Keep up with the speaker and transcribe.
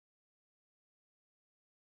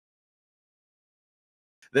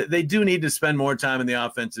they do need to spend more time in the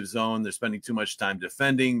offensive zone. They're spending too much time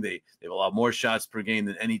defending. They allow more shots per game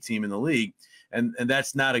than any team in the league, and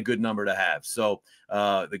that's not a good number to have. So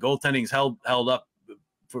the goaltending's held up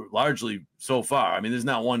for largely so far. I mean, there's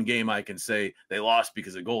not one game I can say they lost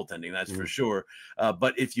because of goaltending, that's for sure.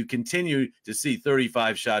 But if you continue to see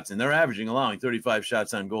 35 shots, and they're allowing 35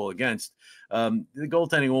 shots on goal against, the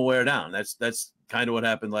goaltending will wear down. That's kind of what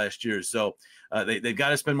happened last year. So they've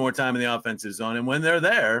got to spend more time in the offensive zone. And when they're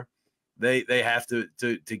there, they have to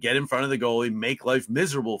get in front of the goalie, make life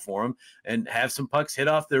miserable for him, and have some pucks hit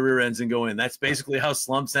off their rear ends and go in. That's basically how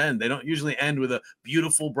slumps end. They don't usually end with a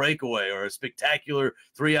beautiful breakaway or a spectacular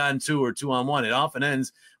 3-on-2 or 2-on-1. It often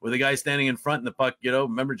ends with a guy standing in front and the puck,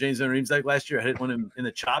 remember James Van Riemsdyk last year hit one in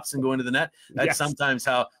the chops and go into the net? That's sometimes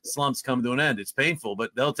how slumps come to an end. It's painful,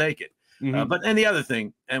 but they'll take it. And the other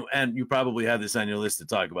thing, and you probably have this on your list to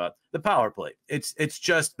talk about, the power play. It's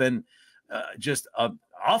just been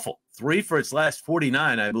awful. 3 for its last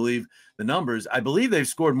 49, I believe the numbers. I believe they've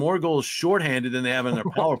scored more goals shorthanded than they have in their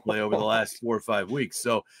power play over the last 4 or 5 weeks.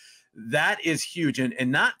 So that is huge.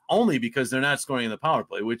 And not only because they're not scoring in the power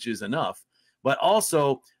play, which is enough, but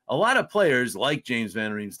also a lot of players like James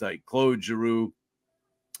Van Riemsdyk, Claude Giroux,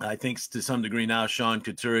 I think to some degree now Sean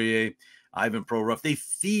Couturier, Ivan Proruff, they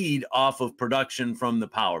feed off of production from the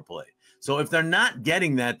power play. So if they're not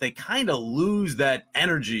getting that, they kind of lose that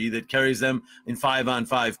energy that carries them in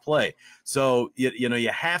 5-on-5 play. So, you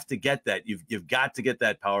have to get that. You've got to get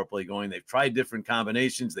that power play going. They've tried different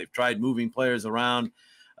combinations. They've tried moving players around.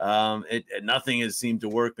 Nothing has seemed to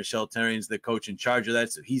work. Michel Therrien's the coach in charge of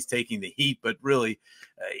that, so he's taking the heat. But really,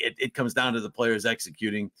 it comes down to the players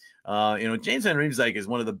executing. James Van Riemsdyk is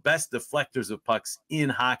one of the best deflectors of pucks in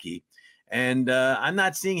hockey. And I'm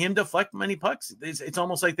not seeing him deflect many pucks. It's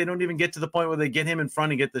almost like they don't even get to the point where they get him in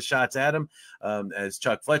front and get the shots at him. As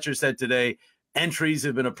Chuck Fletcher said today, entries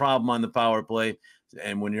have been a problem on the power play.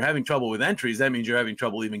 And when you're having trouble with entries, that means you're having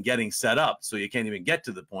trouble even getting set up. So you can't even get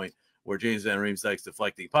to the point where James Van Riemsdyk's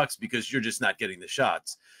deflecting pucks because you're just not getting the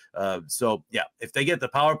shots. If they get the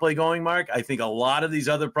power play going, Mark, I think a lot of these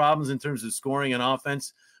other problems in terms of scoring and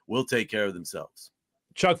offense will take care of themselves.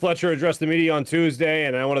 Chuck Fletcher addressed the media on Tuesday,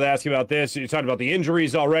 and I wanted to ask you about this. You talked about the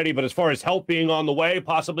injuries already, but as far as help being on the way,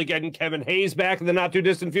 possibly getting Kevin Hayes back in the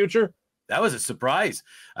not-too-distant future? That was a surprise.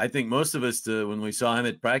 I think most of us, when we saw him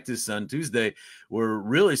at practice on Tuesday, were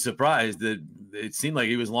really surprised that it seemed like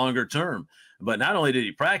he was longer term. But not only did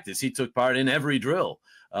he practice, he took part in every drill.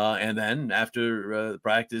 And then after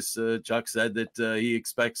practice, Chuck said that he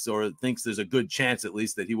expects or thinks there's a good chance, at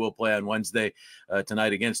least, that he will play on Wednesday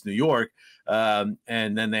tonight against New York. And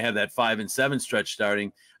then they have that 5-7 stretch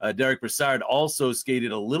starting. Derek Brassard also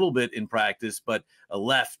skated a little bit in practice, but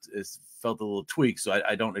felt a little tweak. So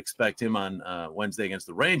I don't expect him on Wednesday against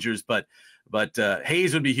the Rangers. But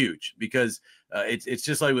Hayes would be huge because it's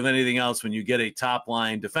just like with anything else. When you get a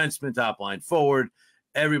top-line defenseman, top-line forward,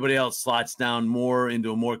 everybody else slots down more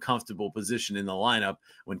into a more comfortable position in the lineup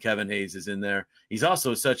when Kevin Hayes is in there. He's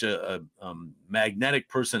also such a magnetic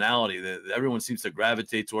personality that everyone seems to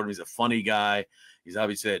gravitate toward him. He's a funny guy. He's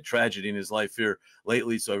obviously had tragedy in his life here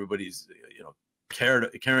lately, so everybody's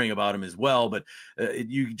caring about him as well. But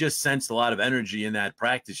you just sensed a lot of energy in that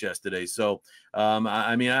practice yesterday. So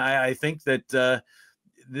I think that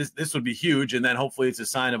this would be huge, and then hopefully it's a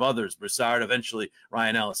sign of others. Brassard, eventually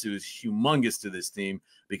Ryan Ellis, who is humongous to this team,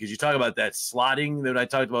 because you talk about that slotting that I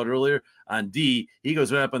talked about earlier on D, he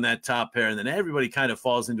goes right up on that top pair, and then everybody kind of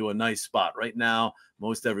falls into a nice spot. Right now,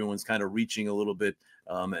 most everyone's kind of reaching a little bit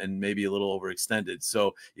and maybe a little overextended.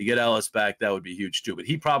 So you get Ellis back, that would be huge too. But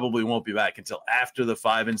he probably won't be back until after the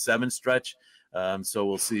 5-7 stretch. So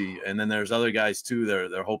we'll see. And then there's other guys too.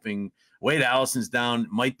 They're hoping Wade Allison's down,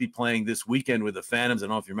 might be playing this weekend with the Phantoms. I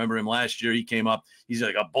don't know if you remember him last year. He came up. He's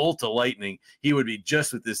like a bolt of lightning. He would be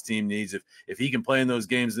just what this team needs. If he can play in those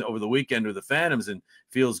games over the weekend with the Phantoms and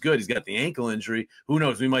feels good, he's got the ankle injury. Who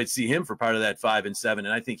knows? We might see him for part of that 5-7. And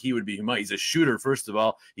I think he would be. He's a shooter, first of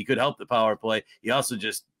all. He could help the power play. He also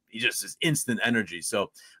just is instant energy.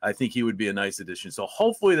 So I think he would be a nice addition. So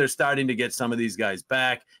hopefully they're starting to get some of these guys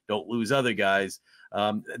back. Don't lose other guys.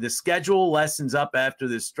 The schedule lessens up after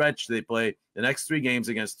this stretch. They play the next 3 games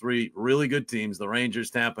against 3 really good teams, the Rangers,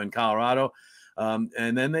 Tampa, and Colorado.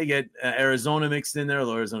 And then they get Arizona mixed in there,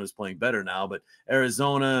 although Arizona's playing better now. But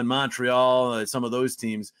Arizona and Montreal, some of those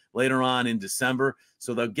teams later on in December.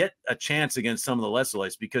 So they'll get a chance against some of the lesser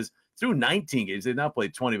lights because through 19 games, they've not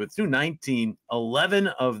played 20, but through 19, 11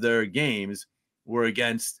 of their games were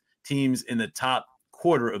against teams in the top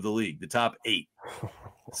quarter of the league, the top 8.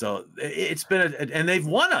 So it's been and they've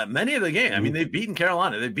won many of the games. I mean, they've beaten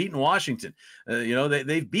Carolina, they've beaten Washington.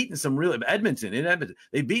 They've beaten some really Edmonton.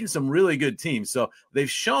 They've beaten some really good teams. So they've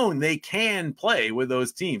shown they can play with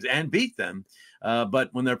those teams and beat them.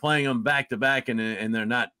 But when they're playing them back to back and they're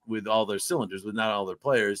not with all their cylinders, with not all their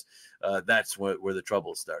players, that's where the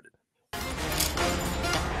trouble started.